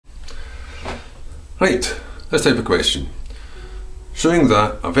Right, this type of question. Showing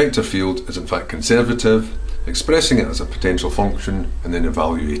that a vector field is in fact conservative, expressing it as a potential function and then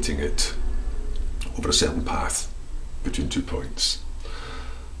evaluating it over a certain path between 2 points.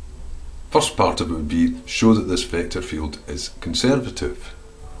 First part of it would be show that this vector field is conservative.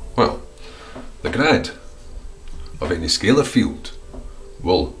 Well, the grad of any scalar field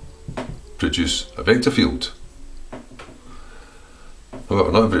will produce a vector field.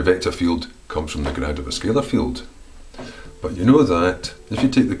 However, not every vector field comes from the grad of a scalar field. But you know that if you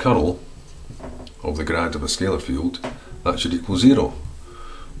take the curl of the grad of a scalar field, that should equal 0.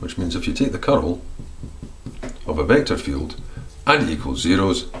 Which means if you take the curl of a vector field and it equals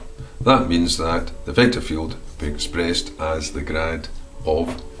zeros, that means that the vector field will be expressed as the grad of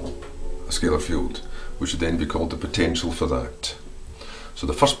a scalar field, which would then be called the potential for that. So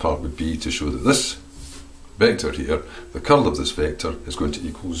the first part would be to show that this vector here, the curl of this vector, is going to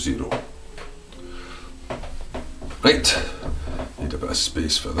equal 0. Right, need a bit of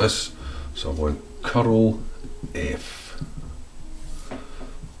space for this, so I want curl F.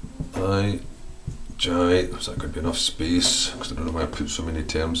 Is that going to be enough space? Because I don't know why I put so many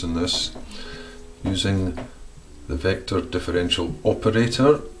terms in this. Using the vector differential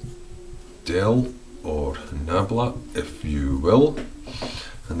operator, del or nabla if you will,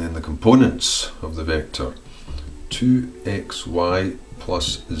 and then the components of the vector 2xy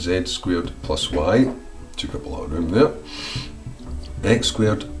plus z squared plus y, took up a lot of room there, x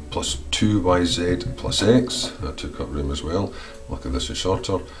squared plus 2yz plus x, that took up room as well, lucky this is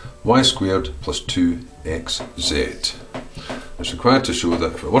shorter, y squared plus 2xz. It's required to show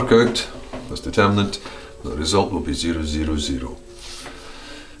that if I work out this determinant, the result will be 0, 0, 0.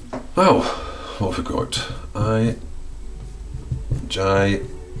 Well, what have we got?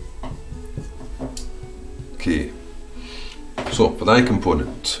 K. So for the I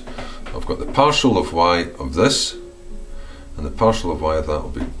component, I've got the partial of y of this, and the partial of y of that will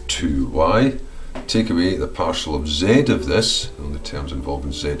be 2y. Take away the partial of z of this, the only terms involved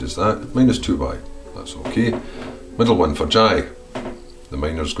in z is that, minus 2y. That's okay. Middle one for j, the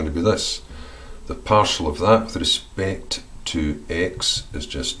minor is going to be this. The partial of that with respect to x is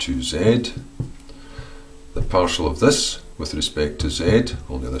just 2z. The partial of this with respect to z,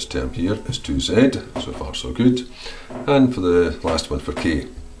 only this term here, is 2z, so far so good. And for the last one for k,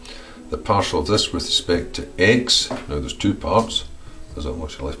 the partial of this with respect to x, now there's two parts, there's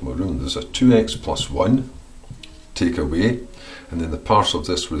actually left more room, there's a 2x plus 1, take away, and then the partial of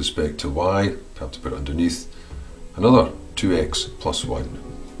this with respect to y, I have to put it underneath, another 2x plus 1,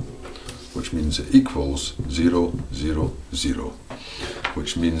 which means it equals 0, 0, 0.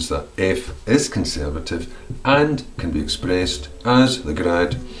 Which means that f is conservative and can be expressed as the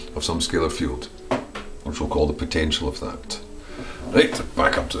grad of some scalar field, which we'll call the potential of that. Right,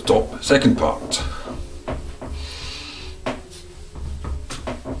 back up to the top, second part.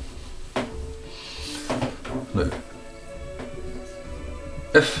 Now,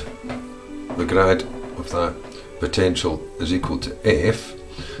 if the grad of that potential is equal to f,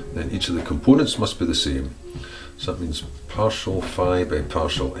 then each of the components must be the same. So that means partial phi by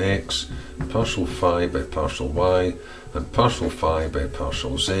partial x, partial phi by partial y, and partial phi by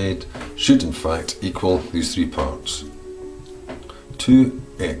partial z should in fact equal these three parts.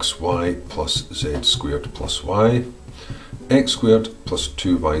 2xy plus z squared plus y, x squared plus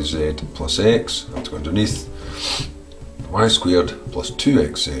 2yz plus x, that's go underneath, y squared plus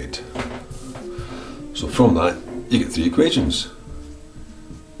 2xz. So from that you get three equations.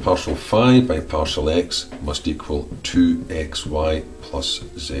 Partial phi by partial x must equal 2xy plus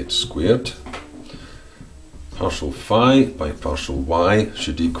z squared. Partial phi by partial y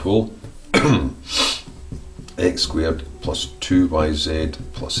should equal x squared plus 2yz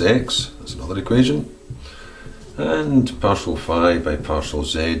plus x, that's another equation. And partial phi by partial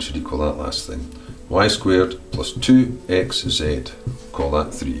z should equal that last thing, y squared plus 2xz, call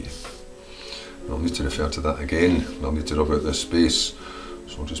that 3. I'll need to refer to that again, and I'll need to rub out this space.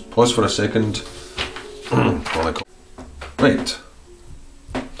 So I'll just pause for a second while I right,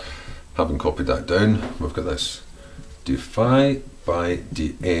 having copied that down, we've got this. d phi by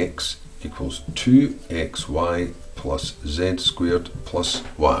dx equals 2xy plus z squared plus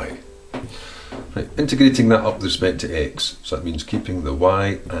y. Right, integrating that up with respect to x, so that means keeping the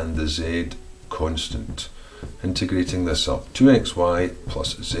y and the z constant. Integrating this up, 2xy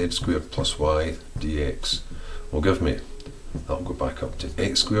plus z squared plus y dx will give me, that'll go back up to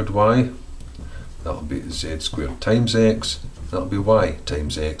x squared y, that'll be z squared times x, that'll be y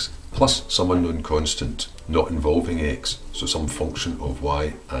times x, plus some unknown constant, not involving x, so some function of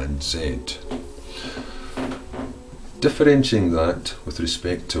y and z. differentiating that with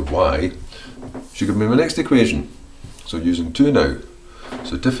respect to y should give me my next equation. So using 2 now.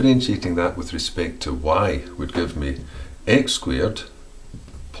 So differentiating that with respect to y would give me x squared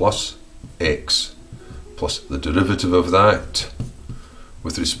plus x plus the derivative of that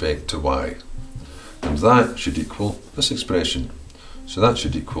with respect to y. And that should equal this expression. So that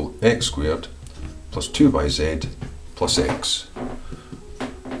should equal x squared plus 2yz plus x.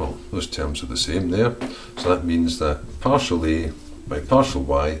 Well, those terms are the same there. So that means that partial a by partial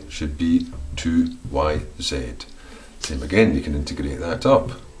y should be 2yz. Same again, we can integrate that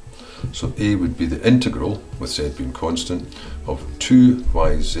up. So a would be the integral, with z being constant, of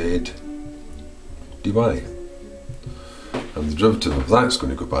 2yz dy. And the derivative of that's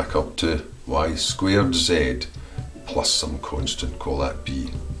going to go back up to y squared z plus some constant, call that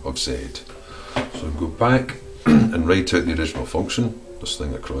b of z. So go back and write out the original function, this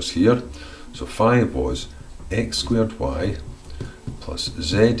thing across here. So phi was x squared y plus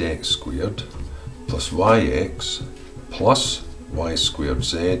zx squared plus yx plus y squared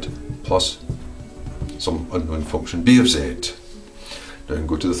z plus some unknown function b of z. Now we can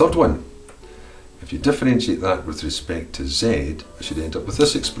go to the third one. If you differentiate that with respect to z, I should end up with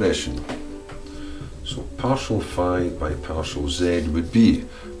this expression. So partial phi by partial z would be,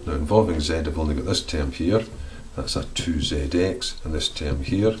 now involving z I've only got this term here, that's a 2zx, and this term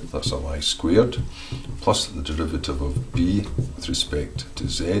here, that's a y squared, plus the derivative of b with respect to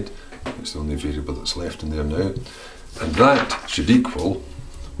z, it's the only variable that's left in there now, and that should equal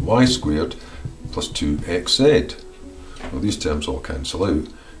y squared plus 2xz. Well, these terms all cancel out,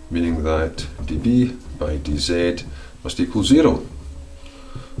 meaning that db by dz must equal 0.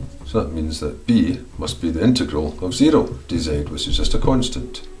 So that means that b must be the integral of 0 dz, which is just a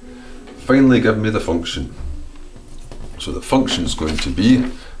constant. Finally, give me the function. So the function is going to be,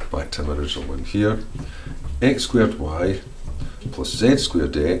 back to my original one here, x squared y plus z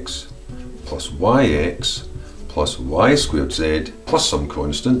squared x plus yx plus y squared z plus some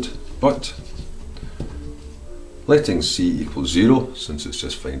constant, but letting c equal 0, since it's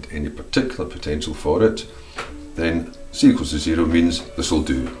just find any particular potential for it, then c equals to 0 means this will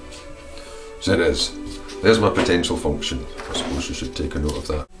do. So there it is. There's my potential function. I suppose you should take a note of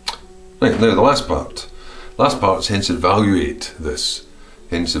that. Right, now the last part. Last part is hence evaluate this.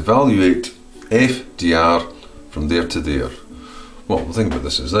 Hence evaluate f dr from there to there. Well, the thing about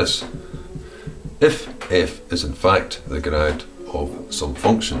this is this. If f is in fact the grad of some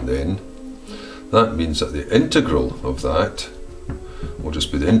function, then that means that the integral of that will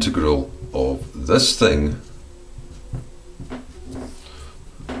just be the integral of this thing,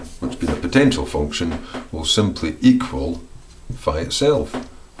 which being a potential function, will simply equal phi itself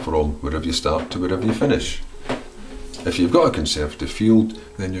from wherever you start to wherever you finish. If you've got a conservative field,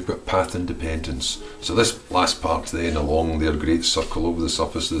 then you've got path independence. So this last part then, along their great circle over the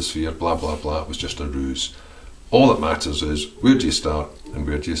surface of the sphere, blah blah blah, was just a ruse. All that matters is where do you start and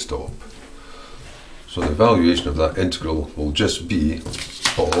where do you stop. So the evaluation of that integral will just be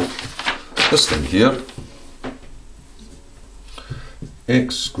of this thing here,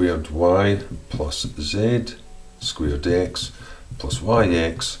 x squared y plus z squared x plus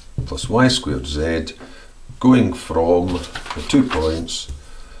yx plus y squared z, going from the 2 points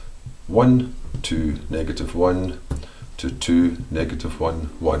 1 to -1 to 2, -1,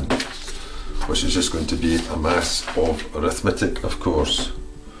 1, which is just going to be a mass of arithmetic, of course,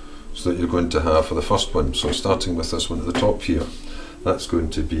 so that you're going to have for the first one. So starting with this one at the top here, that's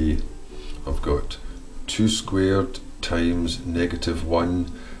going to be, I've got 2 squared times -1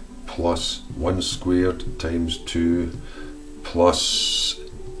 plus 1 squared times 2 plus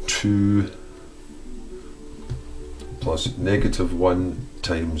 2 plus -1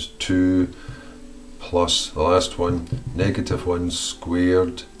 times 2 plus the last one, -1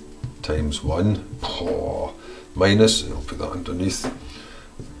 squared times 1, minus, I'll put that underneath,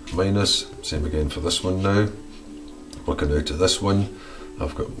 minus, same again for this one now, working out to this one,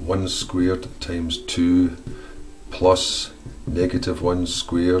 I've got 1 squared times 2 plus -1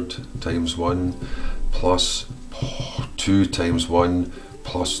 squared times 1 plus 2 times 1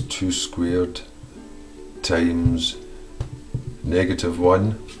 plus 2 squared times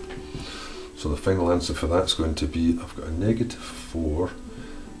 -1. So the final answer for that's going to be, I've got a -4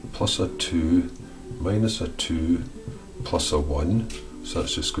 plus a 2 minus a 2 plus a 1, so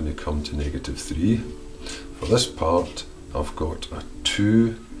that's just going to come to -3. For this part, I've got a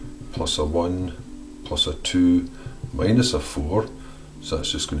 2 plus a 1 plus a 2 minus a 4, so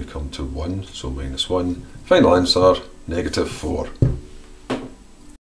that's just going to come to 1, so -1. Final answer, -4.